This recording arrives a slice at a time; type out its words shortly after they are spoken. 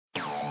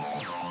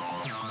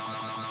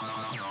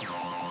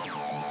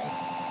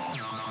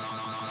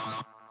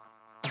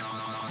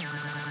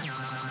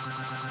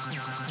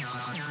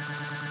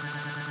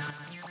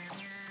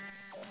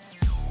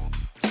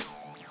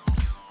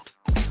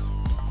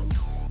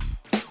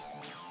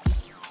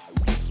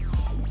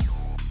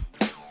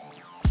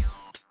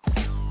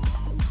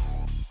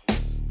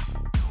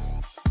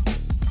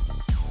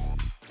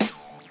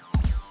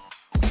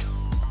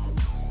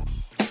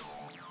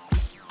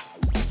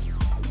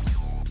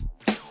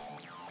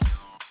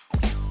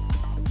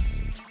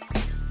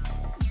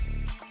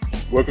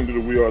Welcome to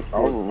the We Are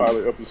Sports Oh,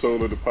 pilot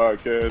episode of the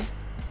podcast.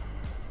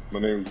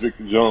 My name is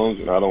Victor Jones,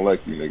 and I don't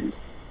like you niggas.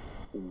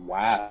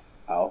 wow.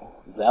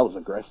 That was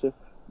aggressive.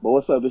 But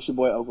what's up? This your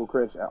boy Uncle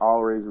Chris, and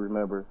always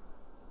remember,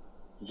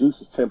 juice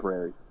is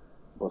temporary,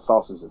 but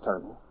sauce is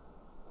eternal.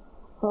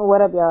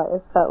 What up, y'all?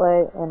 It's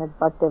Cutlet, and it's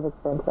Buck David's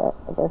turn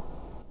today.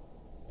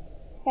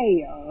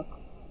 Hey y'all,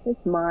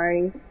 it's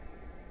Mari.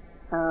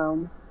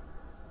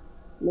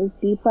 Let's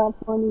depop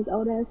on these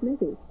old ass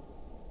niggas.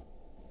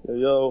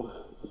 Yo,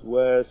 it's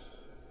Wes.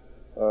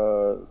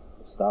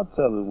 Stop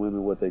telling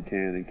women what they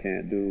can and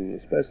can't do,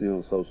 especially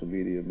on social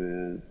media,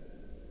 man.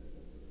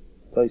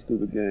 Play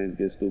stupid games,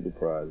 get stupid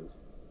prizes.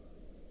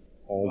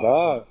 Oh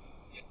God.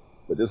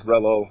 But this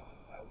Relo,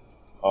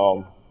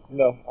 I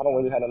don't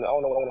really have, I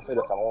don't know what I want to say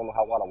this time. I don't know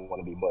how wild I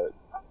want to be, but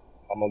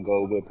I'm going to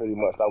go with pretty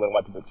much, I'll let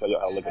white people tell you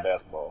how to look at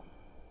basketball.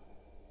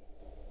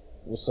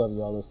 What's up,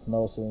 y'all? It's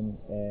Nelson,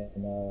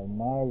 and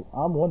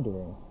I'm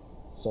wondering,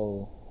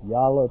 so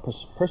y'all are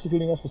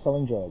persecuting us for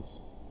selling drugs,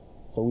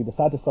 so we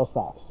decide to sell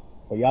stocks,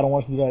 but y'all don't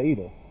want us to do that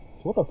either.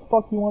 So what the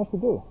fuck do you want us to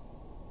do?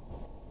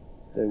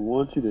 They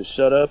want you to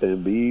shut up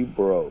and be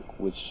broke,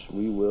 which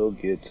we will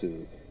get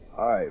to.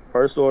 Alright,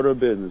 first order of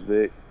business,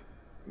 Vic.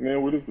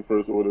 Man, what is the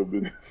first order of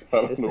business?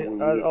 I don't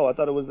know. I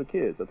thought it was the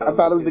kids. I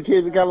thought it was the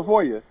kids in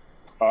California.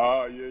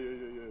 Yeah.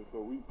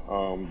 So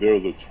there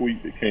was a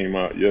tweet that came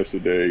out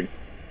yesterday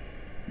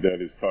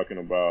that is talking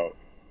about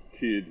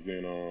kids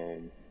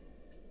down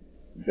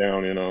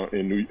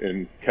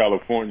in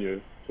California.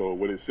 So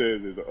what it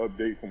says is an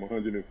update from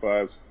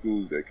 105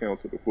 schools that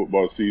canceled the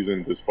football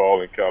season this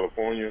fall in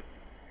California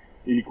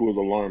equals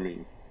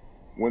alarming.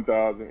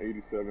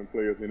 1,087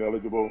 players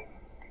ineligible.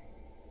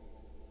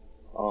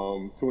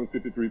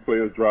 253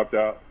 players dropped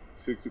out.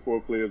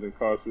 64 players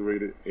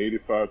incarcerated.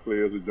 85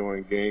 players are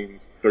joining games.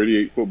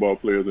 38 football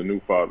players are new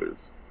fathers.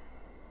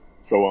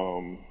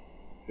 So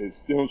it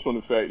stems from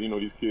the fact,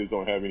 these kids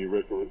don't have any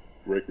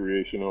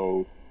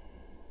recreational,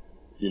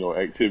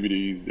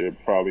 activities. They're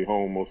probably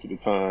home most of the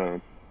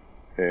time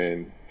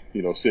and,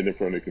 sitting in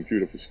front of the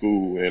computer for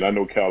school. And I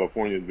know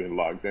California's been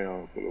locked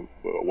down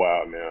for a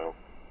while now.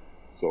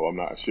 So I'm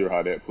not sure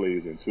how that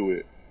plays into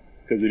it.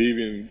 Because it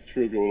even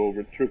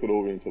trickled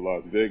over into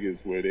Las Vegas,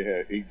 where they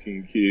had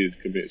 18 kids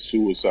commit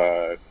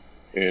suicide,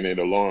 and it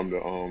alarmed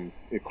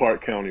in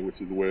Clark County, which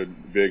is where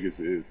Vegas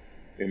is,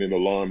 and it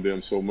alarmed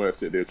them so much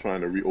that they're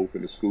trying to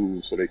reopen the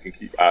schools so they can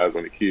keep eyes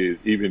on the kids,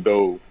 even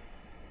though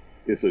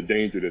it's a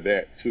danger to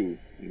that too,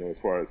 as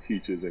far as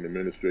teachers and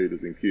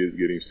administrators and kids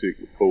getting sick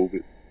with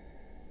COVID.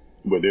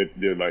 But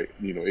they're like,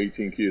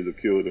 18 kids have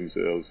killed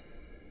themselves,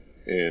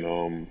 and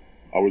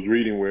I was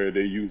reading where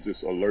they use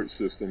this alert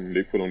system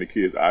they put on the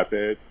kids'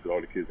 iPads, because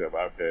all the kids have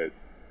iPads,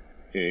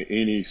 and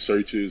any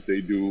searches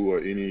they do or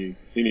any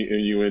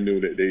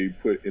innuendo that they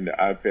put in the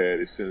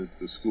iPad, it sends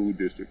the school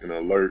district an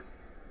alert.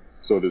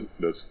 So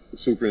the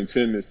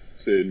superintendent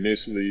said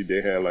initially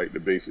they had like the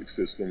basic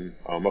system.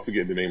 I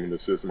forget the name of the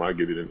system. I'll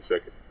give it in a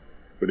second.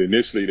 But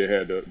initially they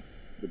had the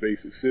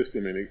basic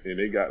system, and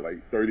they got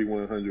like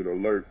 3,100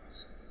 alerts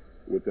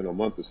within a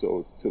month or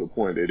so, to the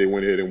point that they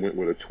went ahead and went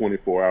with a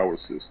 24-hour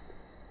system.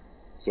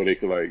 So they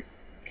could like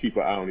keep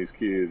an eye on these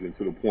kids, and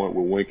to the point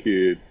where one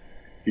kid,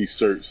 he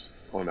searched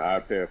on the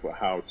iPad for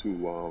how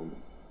to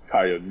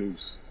tie a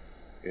noose,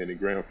 and the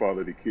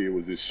grandfather of the kid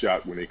was just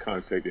shocked when they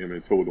contacted him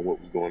and told him what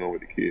was going on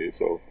with the kid.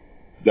 So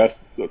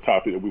that's the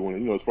topic that we want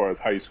to, as far as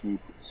high school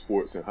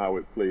sports and how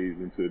it plays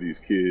into these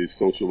kids'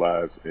 social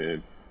lives,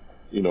 and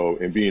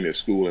and being at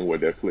school and what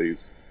that plays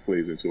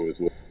into as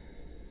well.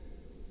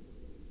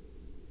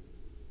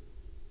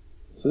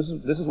 So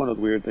this is one of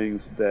the weird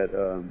things that,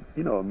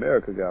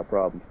 America got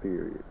problems,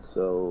 period.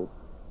 So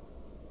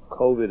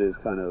COVID is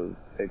kind of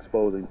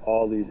exposing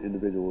all these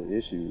individual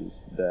issues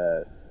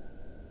that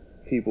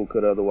people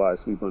could otherwise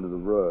sweep under the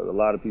rug. A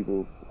lot of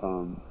people,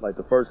 like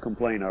the first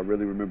complaint I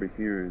really remember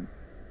hearing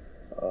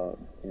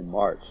in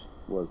March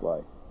was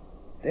like,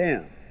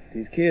 damn,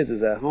 these kids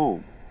is at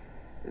home.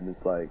 And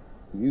it's like,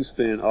 you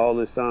spend all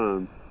this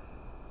time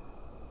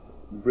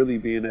really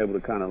being able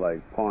to kind of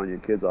like pawn your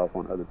kids off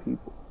on other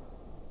people.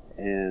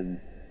 And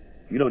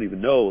you don't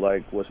even know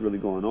like what's really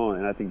going on,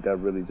 and I think that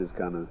really just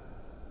kind of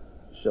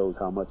shows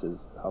how much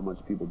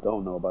people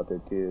don't know about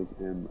their kids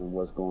and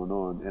what's going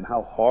on, and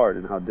how hard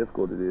and how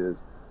difficult it is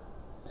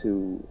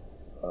to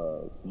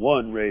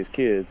one, raise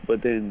kids,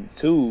 but then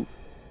two,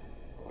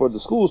 for the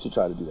schools to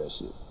try to do that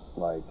shit.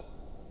 Like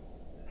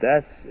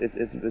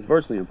it's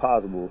virtually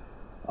impossible.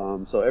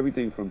 So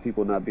everything from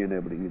people not being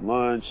able to eat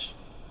lunch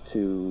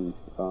to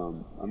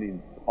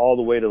all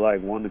the way to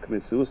like wanting to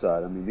commit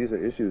suicide. I mean, these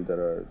are issues that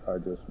are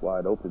just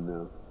wide open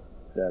now.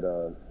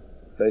 That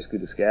basically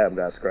the scab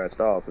got scratched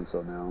off, and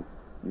so now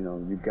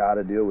you got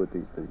to deal with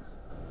these things.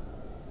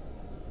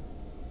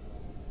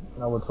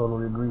 I would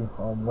totally agree.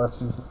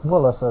 Wesley more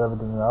or less said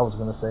everything that I was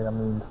gonna say. I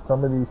mean,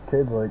 some of these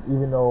kids, like,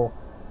 even though,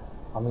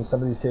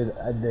 some of these kids,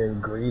 their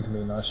grades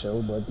may not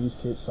show, but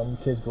some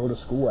kids go to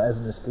school as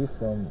an escape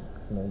from,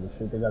 the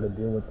shit they gotta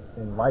deal with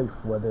in life,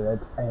 whether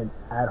that's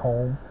at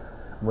home,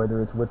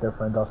 whether it's with their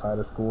friends outside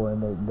of school in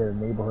their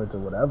neighborhoods or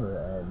whatever.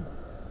 And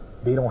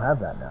they don't have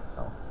that now.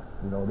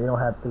 They don't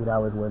have 8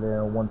 hours where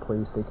they're in one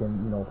place. They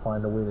can,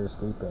 find a way to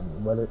escape,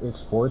 and whether it's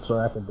sports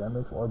or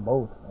academics or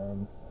both.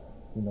 And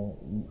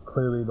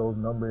clearly those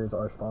numbers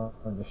are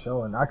starting to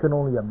show. And I can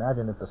only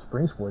imagine if the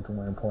spring sports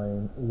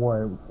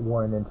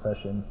weren't in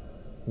session,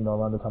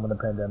 around the time of the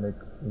pandemic,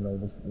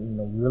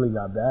 really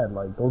got bad.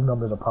 Like those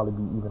numbers will probably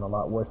be even a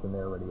lot worse than they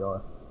already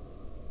are.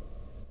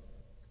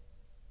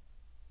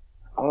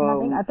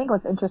 And I think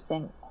what's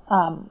interesting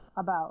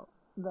about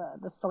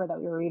the story that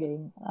we were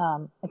reading,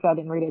 if y'all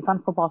didn't read it, it's on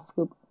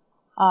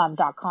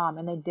footballscoop.com,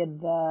 and they did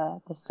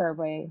the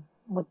survey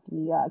with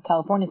the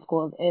California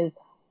schools, is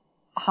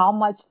how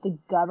much the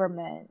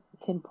government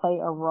can play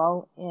a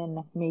role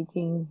in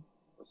making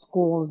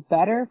schools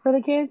better for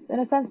the kids, in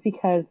a sense,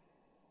 because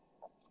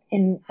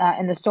in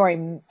the story,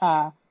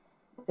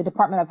 the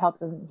Department of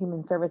Health and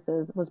Human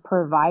Services was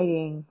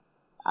providing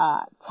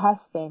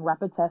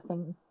rapid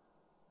testing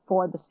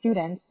for the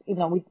students, even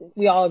though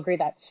we all agree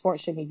that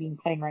sports should be being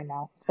played right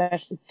now,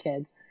 especially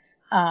kids.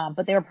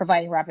 But they were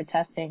providing rapid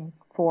testing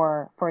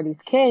for these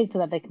kids so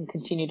that they can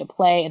continue to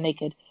play and they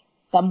could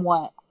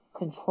somewhat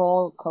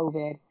control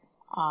COVID,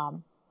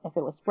 if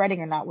it was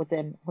spreading or not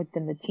within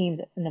the teams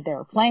and if they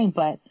were playing.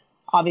 But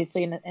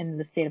obviously in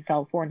the state of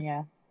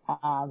California,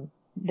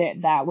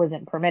 that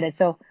wasn't permitted.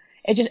 So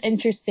it's just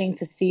interesting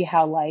to see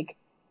how like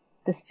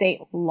the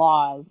state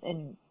laws,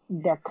 and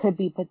there could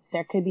be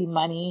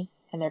money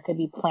and there could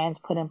be plans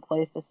put in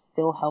place to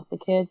still help the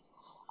kids.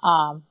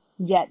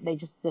 Yet they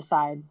just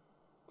decide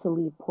to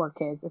leave poor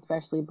kids,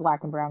 especially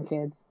black and brown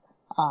kids,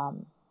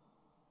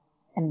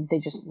 and they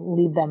just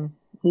leave them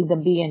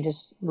be and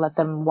just let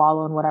them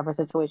wallow in whatever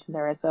situation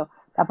there is. So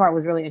that part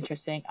was really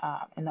interesting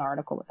in the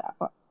article with that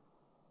part.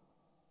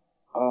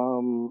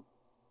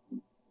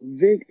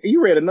 Vic,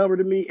 you read a number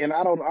to me, and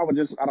I don't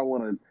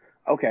want to.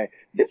 Okay,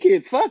 this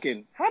kid's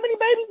fucking. How many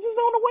babies is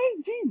on the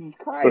way? Jesus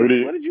Christ!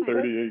 30, What did you say?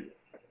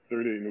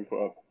 38 new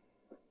fathers.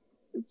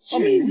 Jesus I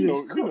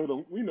mean,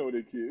 Christ. we know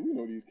that kid. We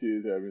know these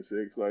kids having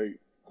sex. Like,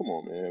 come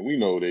on, man. We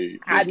know they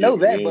I know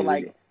getting it that, but in.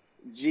 like,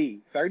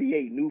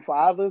 38 new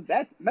fathers.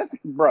 That's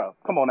bruh.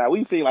 Come on now.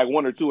 We've seen like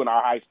one or two in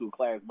our high school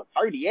class, but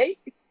 38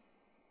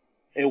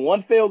 in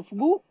one fell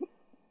swoop.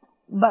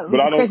 But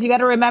I don't. Chris, you got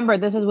to remember,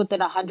 this is within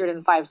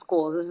 105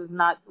 schools. This is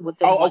not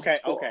within one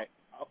school. Okay.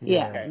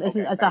 Yeah, it's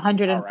Thank 105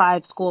 you.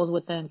 Right. schools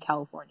within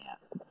California.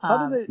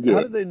 How do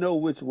they know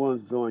which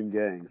ones join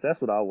gangs? That's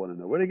what I want to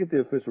know. Where do they get the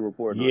official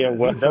report on Yeah, that?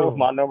 well, that was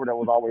my number that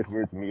was always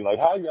weird to me. Like,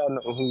 how y'all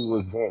know who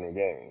was joining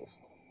gangs?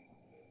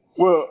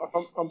 Well,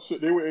 I'm sure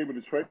they were able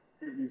to track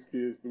these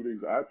kids through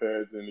these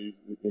iPads and these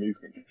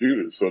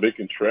computers, so they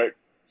can track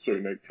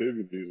certain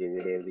activities or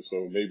whatever.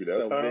 So maybe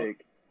that's how.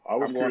 Vic, I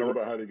was curious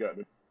about how they got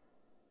the.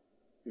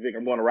 You think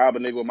I'm going to rob a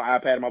nigga with my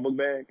iPad in my book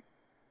bag?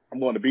 I'm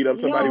going to beat up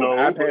somebody with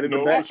an iPad in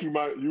the back? But you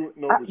might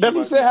That's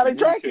what said how they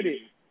tracking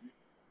it.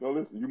 No,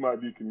 listen, you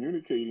might be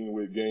communicating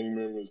with gang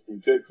members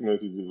through text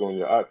messages on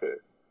your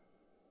iPad,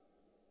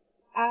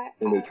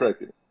 and they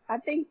track it. I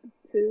think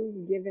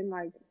too, given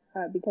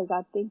because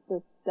I think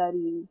the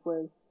study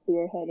was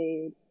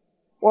spearheaded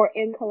or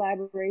in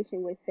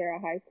collaboration with Sarah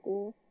High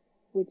School,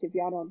 which if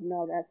y'all don't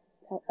know, that's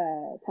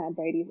Tom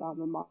Brady's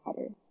alma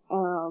mater.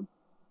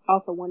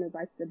 Also one of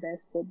like the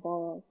best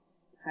football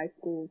high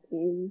schools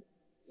in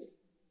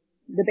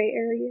the Bay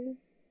Area.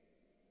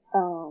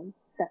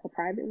 That's a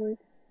private one.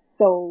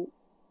 So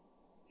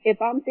if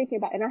I'm thinking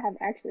about, and I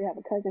actually have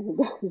a cousin who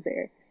goes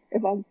there.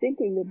 If I'm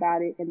thinking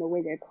about it and the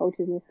way their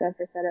coaches and stuff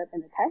are set up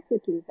and the types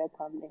of kids that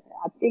come there,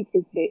 I think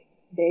it's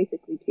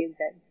basically kids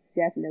that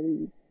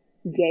definitely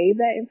gave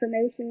that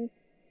information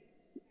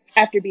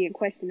after being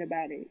questioned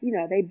about it.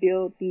 They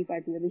build these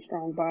like really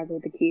strong bonds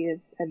with the kids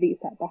at these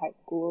type of high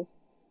schools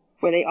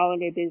where they all in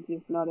their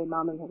business, know their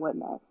mamas and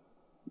whatnot.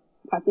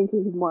 I think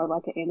this is more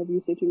like an interview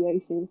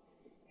situation.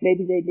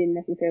 Maybe they didn't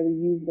necessarily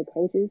use the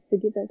coaches to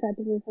get that type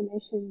of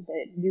information,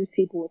 but use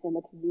people within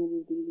the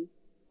community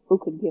who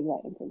could give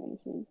that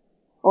information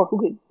or who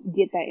could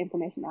get that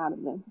information out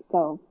of them.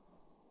 So,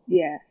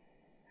 yeah,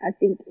 I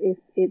think if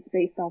it's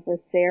based off of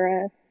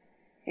Sarah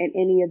and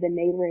any of the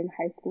neighboring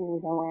high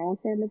schools around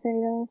San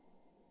Mateo,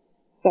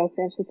 so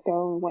San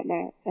Francisco and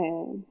whatnot,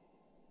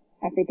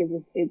 I think it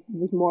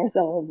was more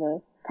so of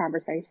a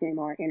conversation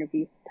or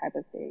interview type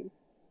of thing.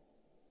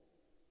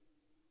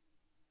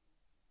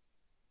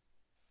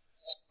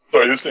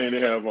 So you're saying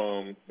they have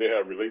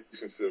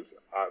relationships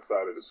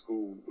outside of the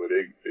school, where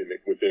they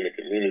within the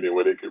community,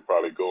 where they could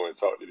probably go and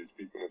talk to these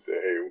people and say,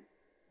 hey,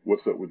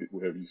 what's up with it?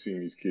 Have you seen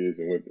these kids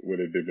and what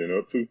have they been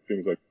up to?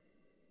 Things like.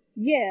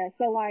 Yeah,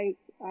 so like,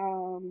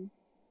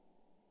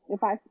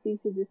 if I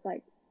speak to just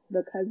like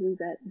the cousins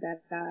that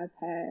I've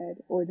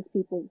had, or just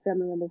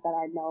family members that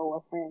I know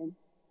or friends,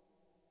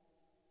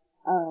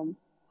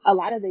 a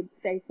lot of the,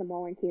 say,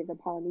 Samoan kids or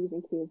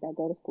Polynesian kids that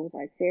go to schools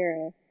like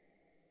Sarah,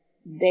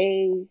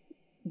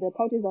 the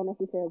coaches don't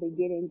necessarily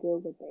get in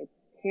good with their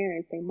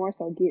parents. They more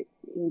so get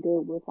in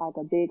good with like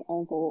a big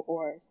uncle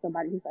or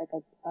somebody who's like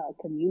a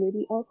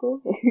community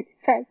uncle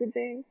type of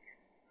thing.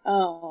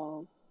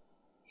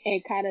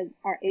 and kind of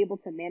are able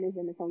to manage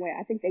them in some way.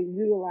 I think they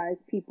utilize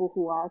people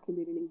who are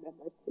community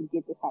members to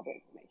get this type of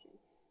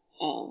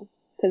information.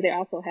 Cause they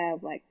also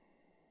have like,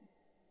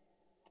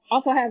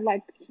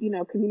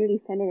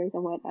 community centers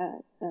and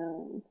whatnot,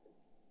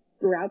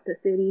 throughout the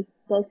city,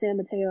 both San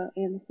Mateo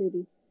and the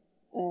city,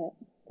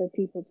 for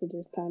people to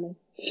just kind of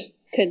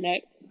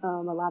connect. A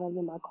lot of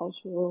them are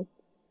cultural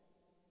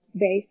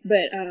based,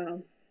 but,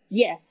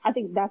 yeah, I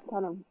think that's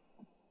kind of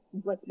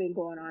what's been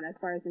going on as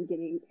far as them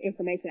getting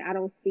information. I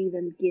don't see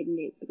them getting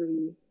it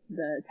through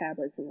the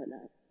tablets and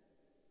whatnot.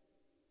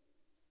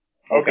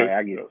 Okay,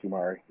 I get you,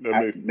 Mari.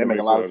 That make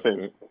a lot of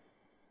sense.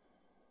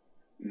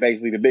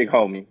 Basically, the big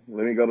homie.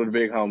 Let me go to the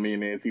big homie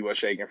and then see what's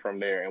shaking from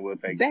there, and we'll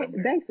take it from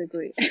there.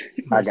 Basically.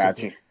 I got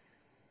you.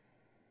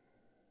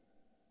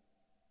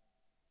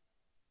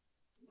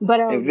 But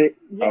yeah.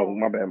 Oh,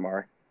 my bad,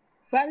 Mari.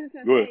 But I was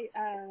just gonna say,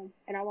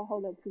 and I won't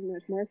hold up too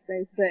much more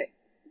space, but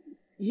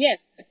yes,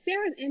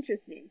 Sarah's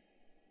interesting.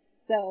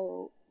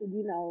 So,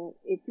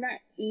 it's not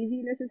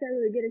easy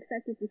necessarily to get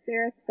accepted to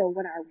Sarah. So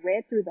when I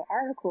read through the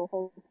article, the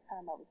whole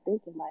time I was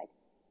thinking like,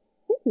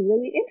 this is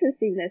really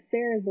interesting that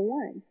Sarah's the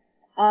one.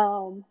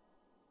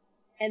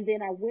 And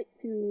then I went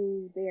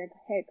to their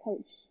head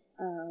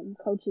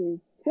coach's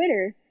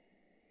Twitter,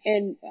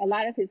 and a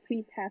lot of his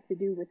tweets have to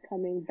do with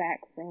coming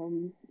back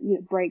from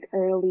break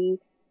early,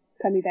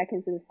 coming back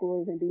into the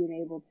schools and being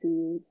able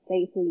to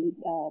safely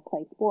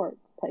play sports,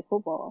 play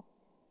football.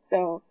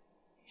 So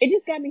it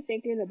just got me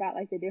thinking about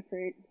like the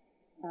different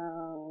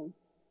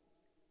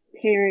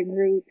parent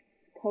groups,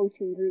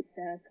 coaching groups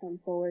that have come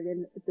forward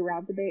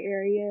throughout the Bay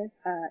Area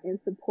in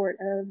support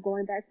of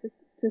going back to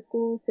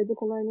school,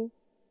 physical learning.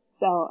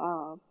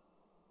 So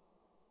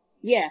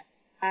yeah,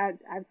 I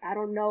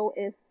don't know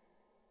if,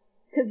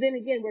 because then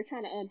again, we're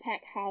trying to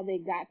unpack how they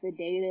got the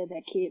data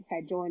that kids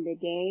had joined the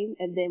game,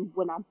 and then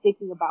when I'm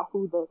thinking about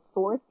who the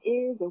source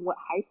is and what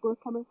high school is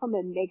coming from,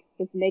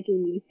 it's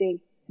making me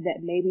think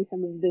that maybe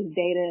some of this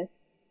data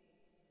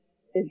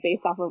is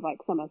based off of like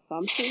some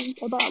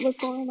assumptions about what's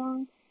going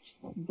on,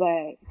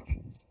 but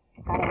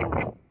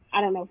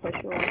I don't know for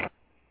sure.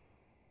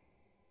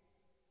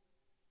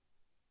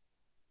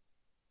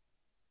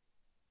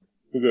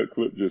 Who's that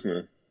clip just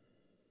now?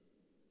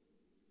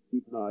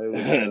 No,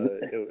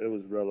 it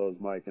was Rello's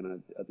mic,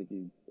 and I think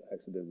he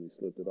accidentally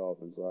slipped it off,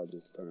 and so I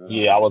just turned it on.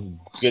 Yeah, I was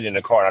getting in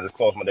the car, and I just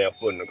closed my damn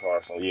foot in the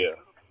car, so yeah.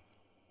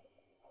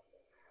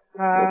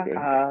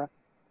 Okay.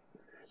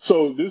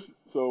 So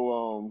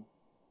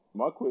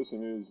my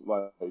question is,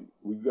 like,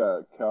 we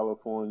got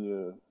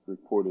California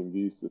reporting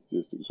these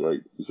statistics,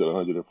 right? You said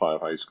 105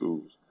 high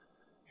schools.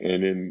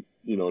 And then,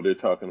 they're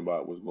talking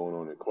about what's going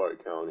on in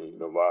Clark County,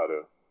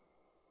 Nevada.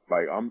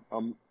 Like,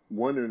 I'm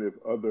wondering if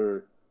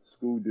other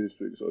school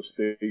districts or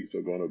states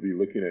are going to be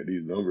looking at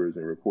these numbers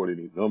and reporting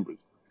these numbers.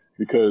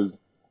 Because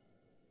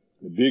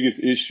the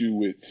biggest issue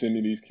with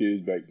sending these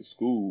kids back to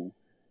school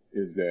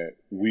is that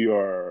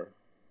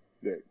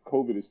that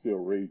COVID is still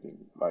raging.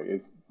 Like,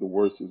 it's the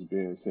worst it's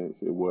been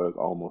since it was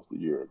almost a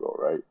year ago,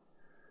 right?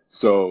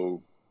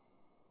 So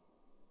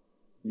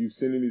you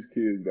sending these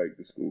kids back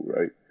to school,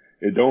 right?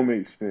 It don't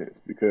make sense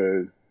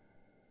because,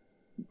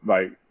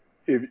 like,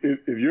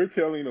 if you're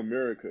telling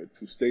America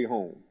to stay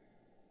home,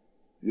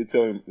 you're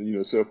telling,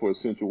 except for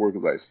essential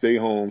workers, like, stay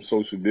home,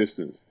 social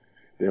distance,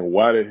 then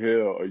why the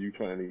hell are you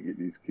trying to get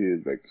these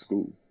kids back to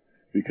school?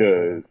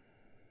 Because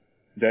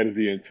that is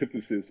the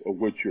antithesis of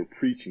what you're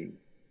preaching.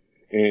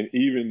 And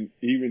even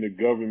the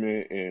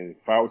government and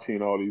Fauci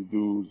and all these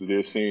dudes,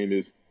 they're saying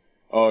this,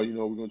 we're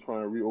going to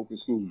try and reopen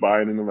schools.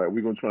 Biden and them, like,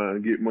 we're going to try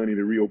and get money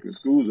to reopen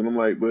schools. And I'm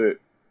like, but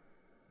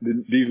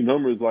these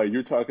numbers, like,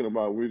 you're talking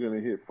about, we're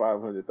going to hit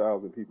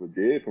 500,000 people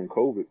dead from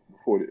COVID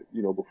before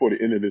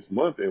the end of this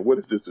month. And what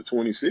is this, the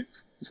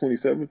 26th, the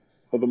 27th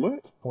of the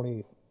month?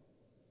 28th.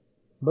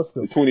 But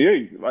still. The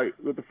 28th. Like,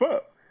 what the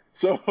fuck?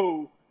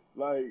 So,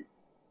 like,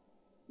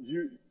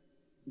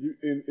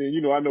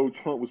 I know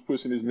Trump was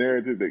pushing this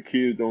narrative that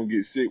kids don't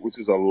get sick, which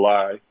is a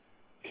lie.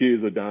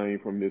 Kids are dying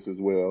from this as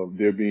well.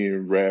 They're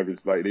being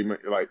ravaged. Like,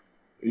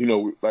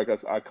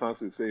 I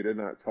constantly say, they're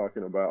not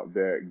talking about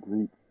that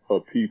group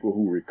of people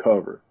who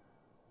recover,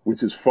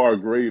 which is far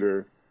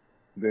greater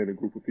than a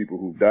group of people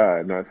who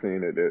died. Not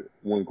saying that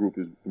one group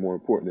is more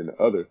important than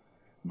the other,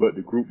 but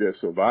the group that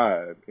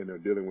survived and are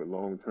dealing with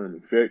long-term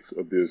effects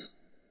of this,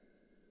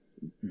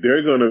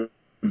 they're going to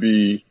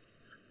be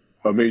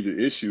a major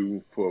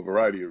issue for a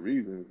variety of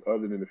reasons,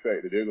 other than the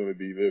fact that they're going to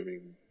be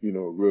living,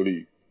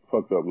 really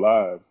fucked up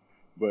lives.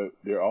 But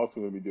they're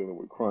also going to be dealing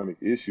with chronic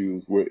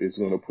issues where it's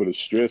going to put a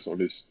stress on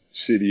this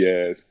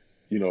shitty ass,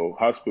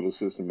 hospital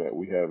system that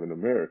we have in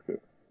America.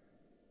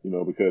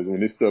 Because when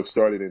this stuff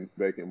started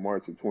back in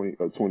March of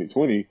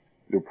 2020,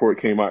 the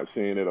report came out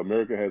saying that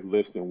America has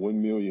less than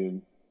 1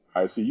 million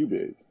ICU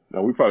beds.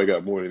 Now, we probably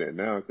got more than that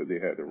now because they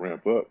had to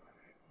ramp up.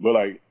 But,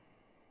 like,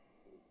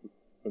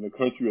 in a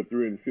country of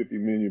 350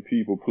 million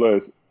people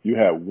plus, you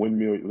have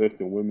less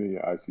than 1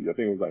 million ICU. I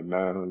think it was like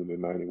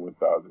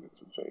 991,000 and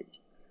some change.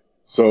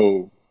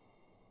 So,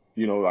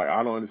 like,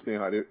 I don't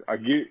understand I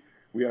get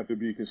we have to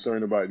be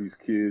concerned about these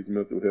kids'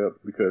 mental health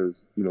because,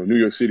 you know, New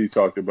York City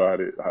talked about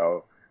it,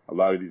 how a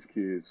lot of these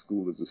kids,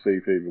 school is a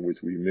safe haven,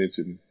 which we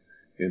mentioned,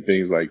 and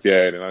things like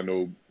that. And I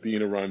know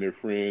being around their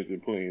friends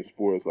and playing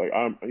sports, like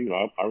I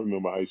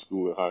remember high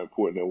school and how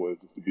important that was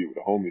just to be with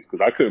the homies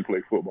because I couldn't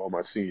play football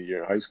my senior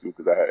year in high school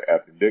because I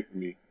had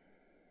appendectomy.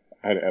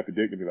 I had an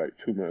appendectomy like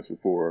 2 months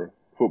before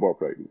football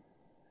practice.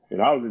 And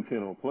I was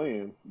intent on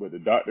playing, but the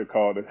doctor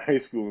called in high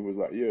school and was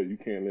like, yeah, you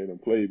can't let him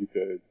play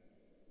because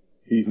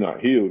he's not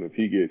healed. If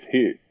he gets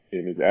hit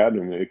in his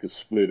abdomen, it could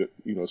split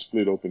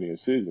open the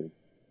incision,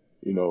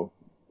 you know.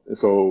 And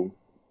so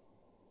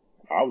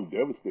I was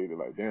devastated,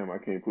 like, damn, I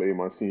can't play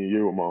my senior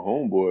year with my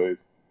homeboys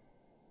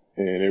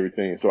and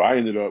everything. So I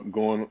ended up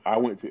I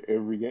went to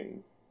every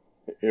game,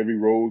 every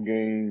road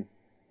game,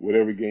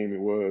 whatever game it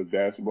was,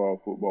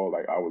 basketball, football,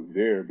 like I was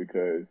there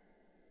because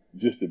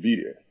just to be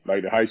there.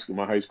 Like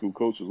my high school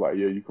coach was like,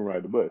 yeah, you can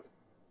ride the bus.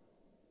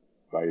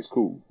 Like, it's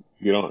cool.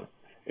 Get on.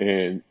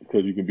 And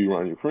because you can be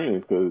around your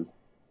friends because,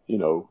 you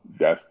know,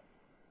 that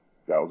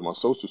was my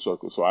social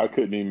circle. So I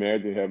couldn't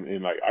imagine having,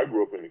 and like, I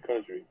grew up in the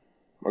country.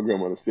 My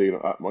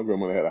my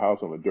grandmother had a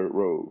house on a dirt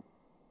road,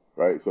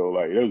 right? So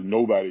like, there was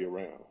nobody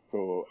around.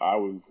 So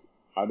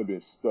I'd have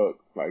been stuck.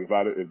 Like,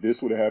 if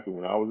this would have happened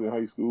when I was in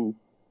high school,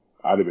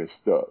 I'd have been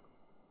stuck.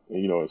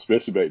 And, you know,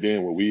 especially back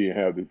then where we didn't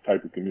have the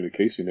type of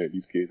communication that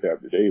these kids have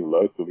today,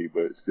 luckily,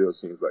 but it still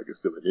seems like it's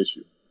still an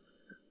issue.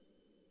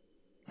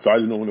 So I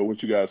just don't know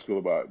what you guys feel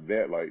about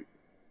that, like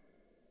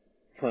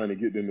trying to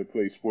get them to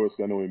play sports.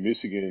 I know in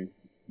Michigan,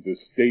 the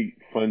state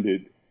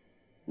funded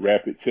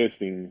rapid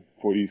testing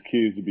for these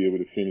kids to be able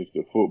to finish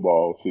the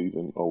football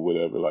season or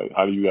whatever. Like,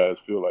 how do you guys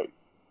feel like,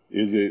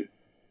 how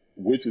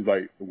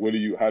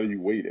do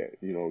you weigh that?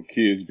 You know,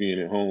 kids being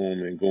at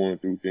home and going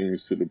through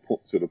things to the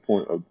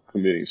point of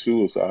committing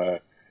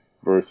suicide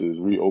versus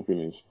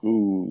reopening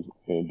schools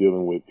and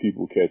dealing with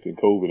people catching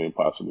COVID and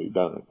possibly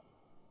dying.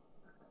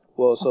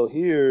 Well, so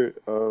here,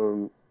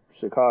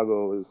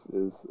 Chicago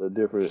is a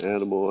different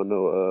animal. I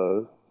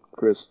know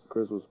Chris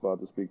was about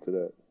to speak to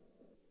that.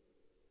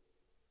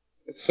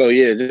 So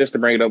yeah, just to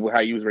bring it up with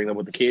how you was bringing up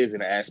with the kids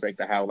and the aspect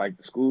of how like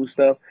the school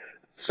stuff.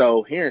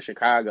 So here in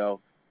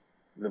Chicago,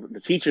 the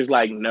teachers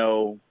like,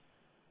 no,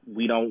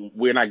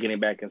 we're not getting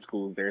back in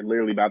schools. They're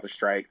literally about to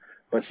strike.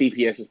 But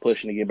CPS is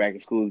pushing to get back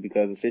in schools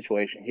because the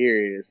situation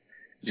here is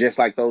just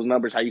like those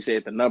numbers, how you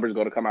said the numbers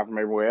going to come out from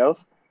everywhere else.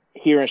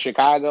 Here in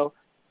Chicago,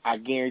 I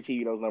guarantee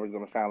you those numbers are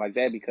going to sound like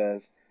that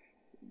because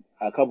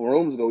a couple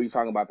rooms ago, we were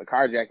talking about the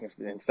carjackings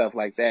and stuff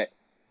like that.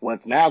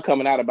 What's now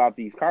coming out about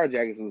these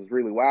carjackings is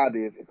really wild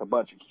is it's a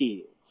bunch of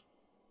kids.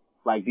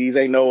 Like, these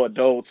ain't no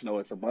adults. No,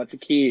 it's a bunch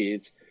of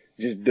kids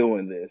just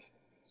doing this.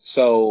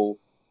 So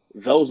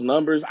those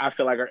numbers, I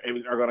feel like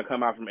are going to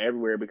come out from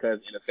everywhere because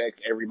it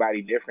affects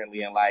everybody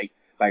differently. And like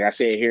I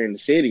said, here in the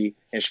city,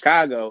 in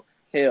Chicago,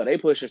 hell, they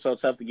pushing so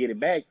tough to get it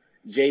back.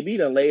 JB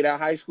done laid out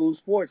high school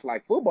sports.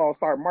 Like, football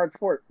start March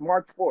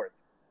 4th.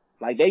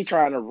 Like, they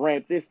trying to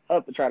ramp this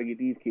up to try to get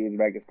these kids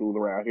back in school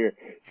around here.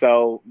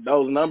 So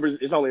those numbers,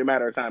 it's only a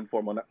matter of time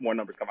before more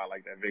numbers come out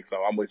like that, Vic. So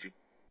I'm with you.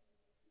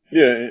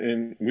 Yeah,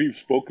 and we've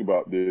spoke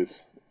about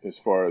this as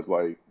far as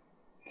like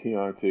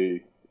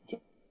Keontae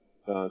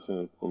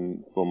Johnson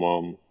from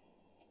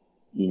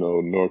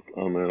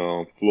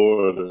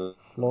Florida,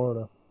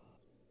 Florida.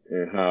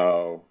 and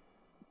how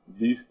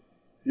these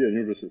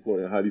University of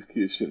Florida, and how these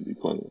kids shouldn't be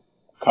playing.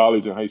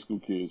 College and high school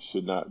kids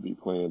should not be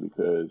playing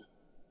because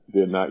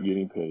they're not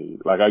getting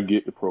paid. Like, I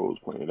get the pros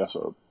playing. That's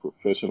a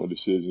professional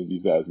decision.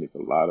 These guys make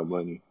a lot of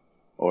money.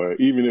 Or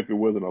even if it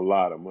wasn't a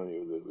lot of money,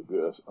 it was a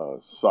good,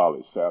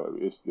 solid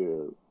salary. It's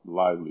their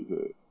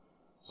livelihood.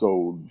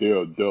 So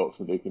they're adults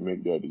and they can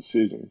make that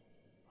decision.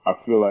 I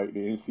feel like the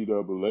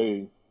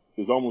NCAA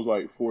is almost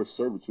like forced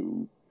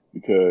servitude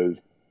because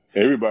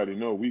everybody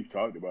know, we've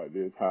talked about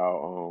this,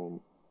 how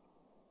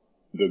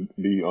the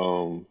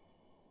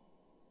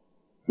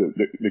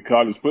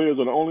college players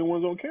are the only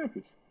ones on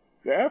campus.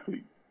 The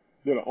athletes,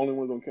 they're the only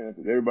ones on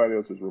campus. Everybody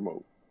else is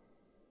remote.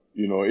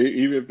 You know,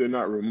 even if they're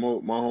not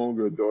remote, my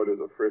homegirl daughter is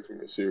a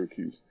freshman at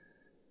Syracuse.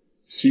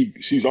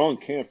 She's on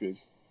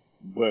campus,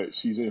 but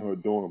she's in her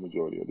dorm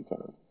majority of the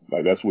time.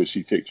 Like, that's where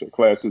she takes her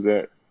classes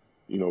at,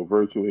 you know,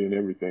 virtually and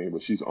everything,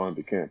 but she's on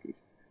the campus.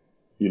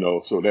 You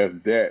know, so that's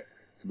that.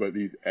 But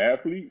these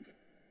athletes,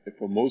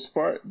 for most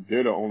part,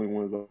 they're the only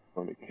ones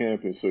on the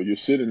campus. So you're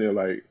sitting there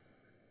like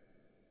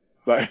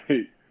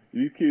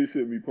these kids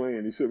shouldn't be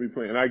playing. They shouldn't be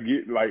playing. And I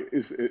get, like,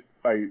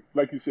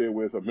 like you said,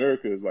 Wes,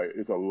 America is like,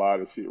 it's a lot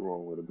of shit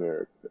wrong with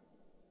America,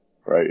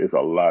 right? It's a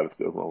lot of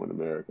stuff wrong with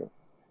America.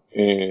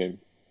 And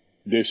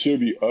there should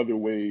be other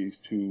ways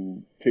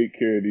to take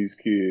care of these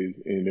kids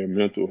and their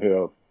mental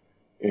health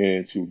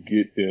and to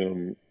get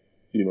them,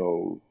 you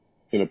know,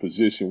 in a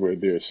position where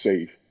they're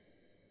safe,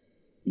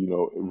 you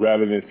know,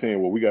 rather than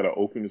saying, well, we got to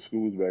open the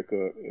schools back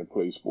up and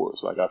play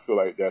sports. Like, I feel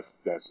like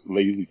that's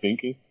lazy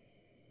thinking.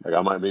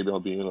 Like, maybe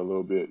I'm being a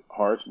little bit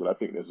harsh, but I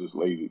think that's just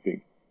lazy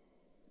thinking.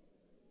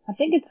 I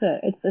think it's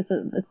the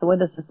way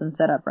the system's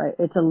set up, right?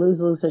 It's a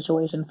lose-lose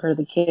situation for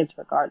the kids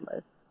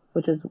regardless.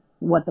 which is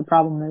what the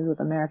problem is with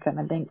America. And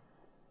I think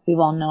we've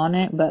all known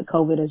it, but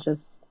COVID has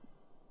just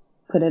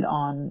put it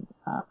on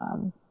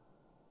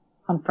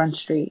Front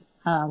Street,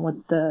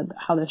 with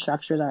how the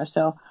structures are.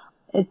 So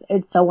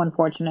it's so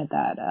unfortunate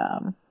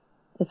that,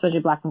 especially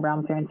Black and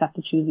brown parents have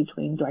to choose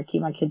between, do I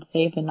keep my kids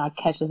safe and not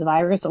catch this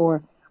virus,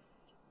 or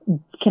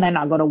can I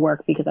not go to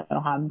work because I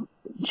don't have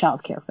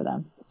child care for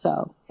them?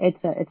 So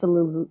it's a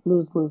lose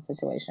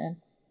situation.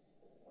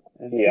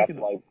 And Yeah, I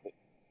speaking feel of, like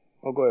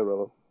oh, go ahead,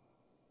 Rolo.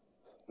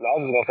 no, I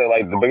was just gonna say,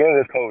 like, the beginning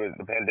of this COVID,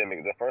 the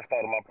pandemic, the first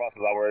thought of my process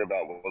I worried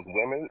about was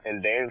women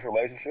in dangerous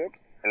relationships,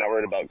 and I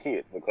worried about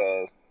kids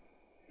because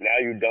now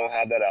you don't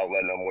have that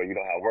outlet no more. You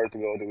don't have work to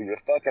go to.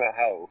 You're stuck in a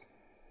house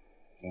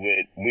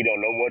with, we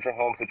don't know what your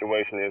home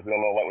situation is. We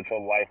don't know like what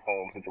your life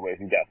home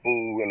situation. You got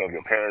food. We don't know if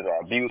your parents are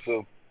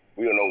abusive.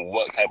 We don't know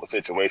what type of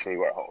situation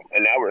you are at home.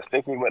 And now we're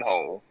sticking you at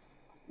home.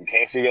 You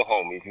can't see your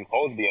homies. You're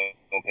supposed to be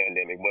on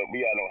pandemic, but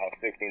we all know how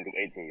 16 through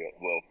 18 year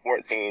olds, well,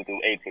 14 through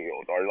 18 year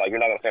olds are. Like,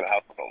 you're not gonna stay in the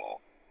house for so long,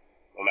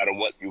 no matter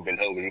what you've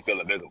been told, because you feel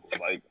invisible.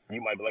 Like,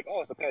 you might be like,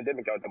 oh, it's a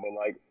pandemic out there, but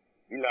like,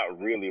 you're not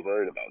really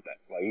worried about that.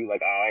 Like, you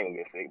like, oh, I ain't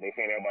gonna get sick. They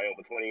saying everybody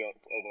over 20,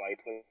 over like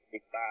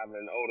 25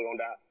 and older gonna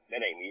die.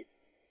 That ain't me.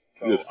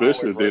 So Yeah, I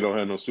especially always if they worry. don't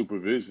have no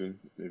supervision.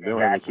 If they don't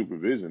have no Exactly.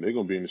 supervision, they're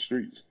gonna be in the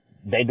streets.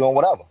 They doing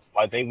whatever.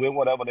 Like, they with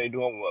whatever, they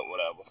doing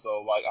whatever.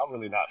 So like, I'm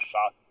really not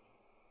shocked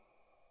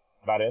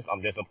by this.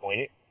 I'm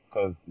disappointed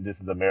because this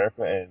is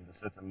America and the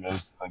system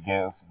is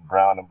against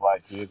brown and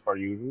black kids per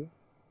usual.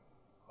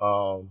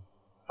 Um,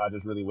 I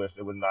just really wish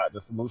it would not.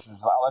 The solution is,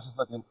 let's just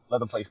let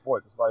them play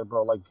sports. It's like,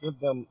 bro, like, teach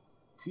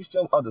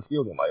them other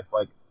skills in life.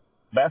 Like,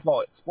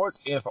 basketball, sports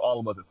ends for all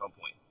of us at some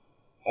point.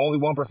 Only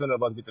 1%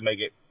 of us get to make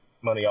it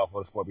money off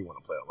of the sport we want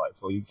to play in life.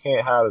 So you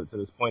can't have it to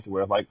this point to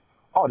where it's like,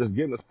 oh, just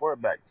give them the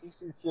sport back. Teach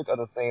these kids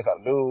other things how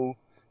to do.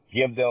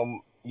 Give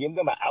them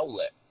an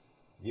outlet.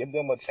 Give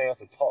them a chance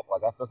to talk.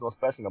 Like, I feel so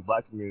special in the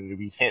black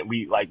community.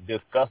 We like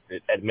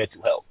disgusted at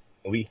mental health,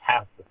 and we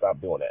have to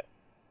stop doing that.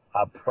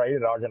 I pray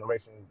that our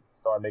generation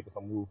start making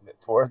some movement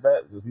towards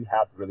that. Because we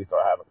have to really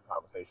start having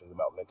conversations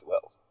about mental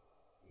health.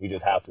 We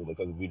just have to,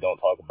 because if we don't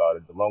talk about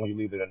it, the longer you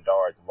leave it in the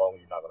dark, the longer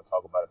you're not going to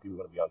talk about it. People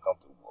are going to be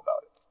uncomfortable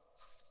about it.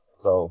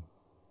 So,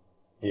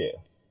 yeah.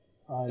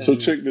 I So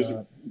agree check with this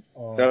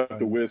that.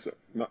 after West.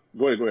 No,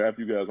 go ahead.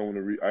 After you guys, I want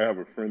to read. I have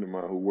a friend of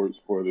mine who works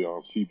for the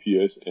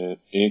CPS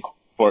in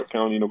Clark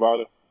County,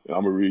 Nevada, and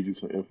I'm gonna read you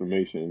some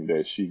information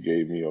that she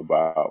gave me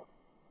about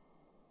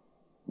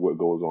what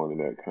goes on in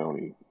that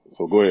county.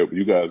 So go ahead.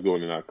 You guys go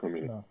and then I come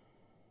in. No,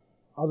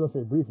 I was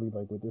gonna say briefly,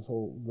 like with this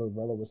whole what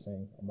Rella was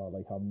saying about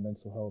like how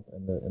mental health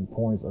and the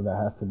importance of that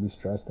has to be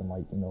stressed, and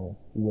like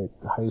with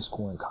high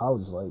school and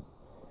college, like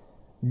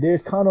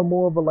there's kind of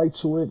more of a light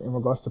to it in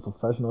regards to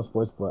professional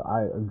sports, but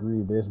I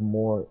agree there's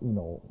more,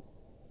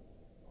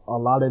 a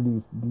lot of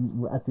these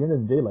at the end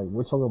of the day, like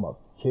we're talking about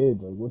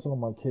kids, like we're talking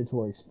about kids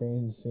who are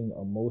experiencing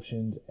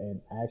emotions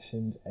and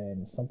actions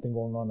and something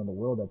going on in the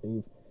world that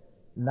they've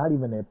not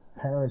even their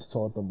parents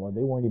taught them or they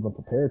weren't even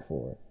prepared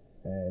for it.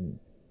 And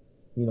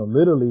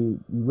literally,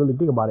 you really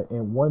think about it,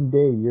 and one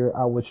day you're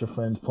out with your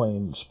friends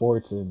playing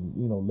sports and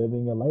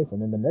living your life, and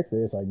then the next day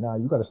it's like, nah,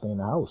 you got to stay in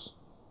the house.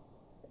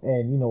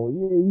 And yeah,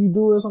 you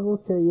do it, it's like,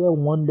 okay, yeah,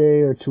 1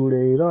 day or 2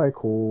 days, all right,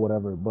 cool,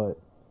 whatever. But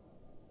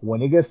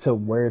when it gets to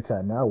where it's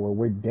at now, where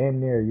we're damn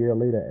near a year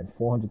later and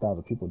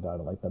 400,000 people died,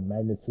 like the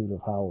magnitude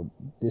of how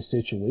this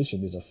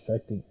situation is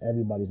affecting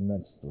everybody's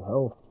mental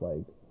health,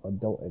 like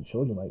adult and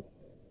children, like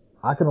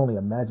I can only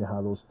imagine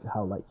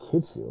how like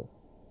kids feel.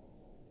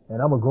 And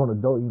I'm a grown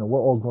adult,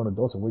 we're all grown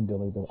adults and we're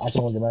dealing with them. I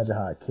can only imagine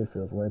how a kid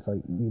feels, where it's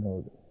like,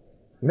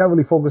 you're not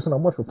really focusing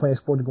on much, but playing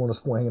sports, going to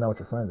school, hanging out with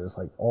your friends. It's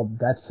like all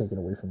that's taken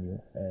away from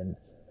you. And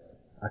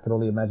I can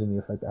only imagine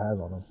the effect it has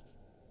on them.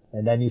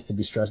 And that needs to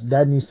be stressed.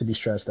 That needs to be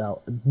stressed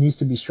out. It needs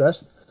to be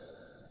stressed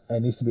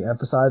and needs to be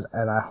emphasized.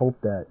 And I hope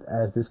that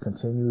as this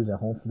continues and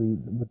hopefully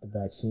with the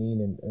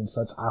vaccine and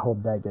such, I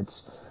hope that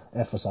gets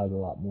emphasized a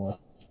lot more.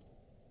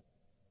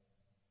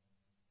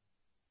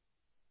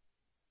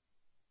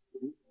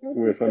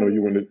 West, I know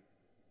you want to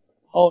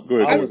Oh, go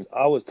ahead. I Go was ahead.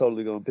 I was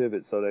totally gonna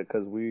pivot so that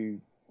because we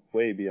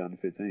way beyond the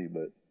 15,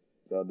 but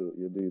you'll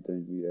do your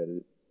thing. We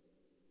edited.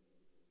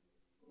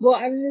 Well,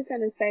 I was just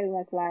gonna say,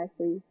 like,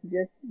 lastly,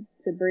 just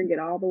to bring it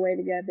all the way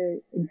together,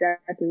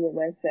 exactly what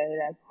Wes said,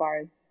 as far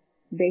as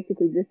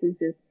basically this is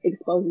just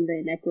exposing the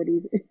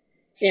inequities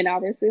in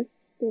our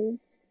system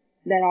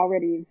that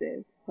already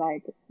exist.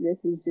 Like, this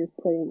is just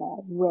putting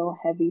a real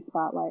heavy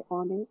spotlight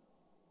on it.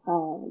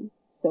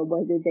 So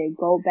whether they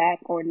go back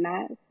or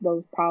not,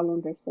 those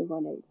problems are still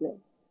going to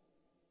exist.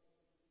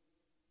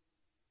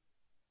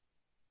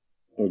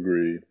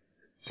 Agreed.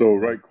 So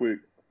right quick,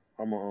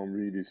 I'm gonna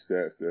read these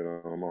stats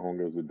that my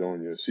homegirl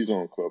Zadonia. She's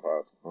on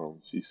Clubhouse.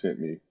 She sent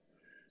me.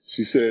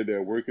 She said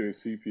that working in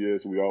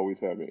CPS, we always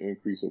have an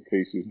increase of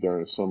cases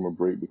during summer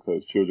break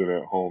because children are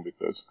at home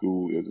because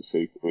school is a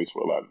safe place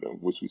for a lot of them,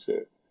 which we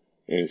said.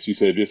 And she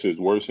said this is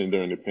worsened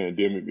during the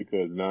pandemic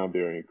because now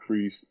the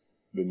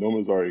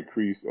numbers are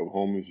increased of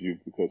homeless youth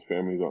because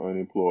families are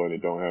unemployed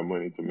and don't have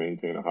money to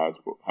maintain a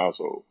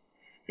household.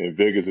 And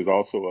Vegas is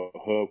also a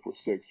hub for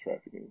sex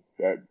trafficking.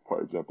 That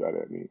part jumped out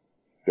at me.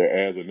 That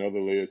adds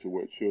another layer to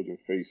what children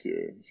face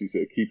here. She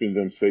said keeping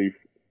them safe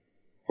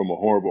from a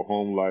horrible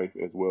home life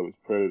as well as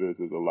predators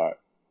is a lot.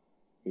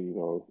 You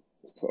know,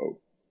 so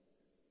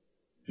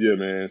yeah,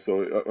 man.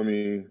 So I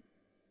mean,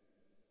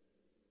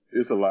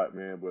 it's a lot,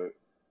 man. But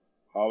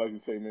all I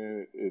can say,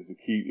 man, is to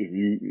keep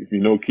if you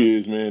know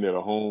kids, man, that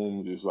are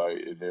home, just like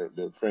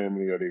their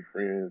family or their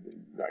friends,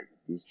 and like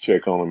just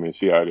check on them and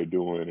see how they're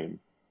doing, and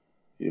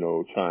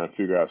try and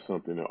figure out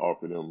something to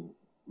offer them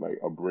like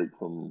a break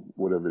from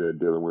whatever they're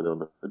dealing with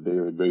on a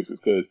daily basis.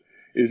 Because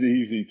it's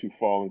easy to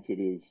fall into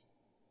this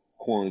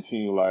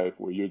quarantine life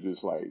where you're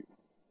just like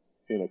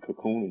in a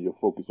cocoon and you're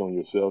focused on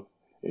yourself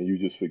and you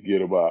just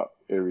forget about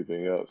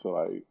everything else. So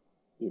like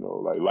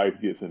life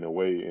gets in the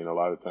way, and a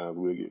lot of times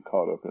we'll get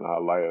caught up in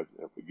our lives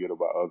and forget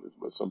about others.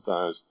 But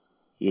sometimes,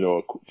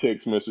 a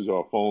text message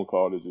or a phone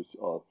call to just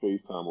or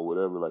FaceTime or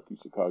whatever, like you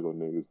Chicago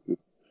niggas,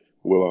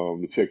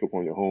 to check up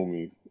on your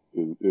homies,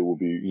 it will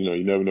be,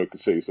 you never know, it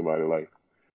could save somebody's life.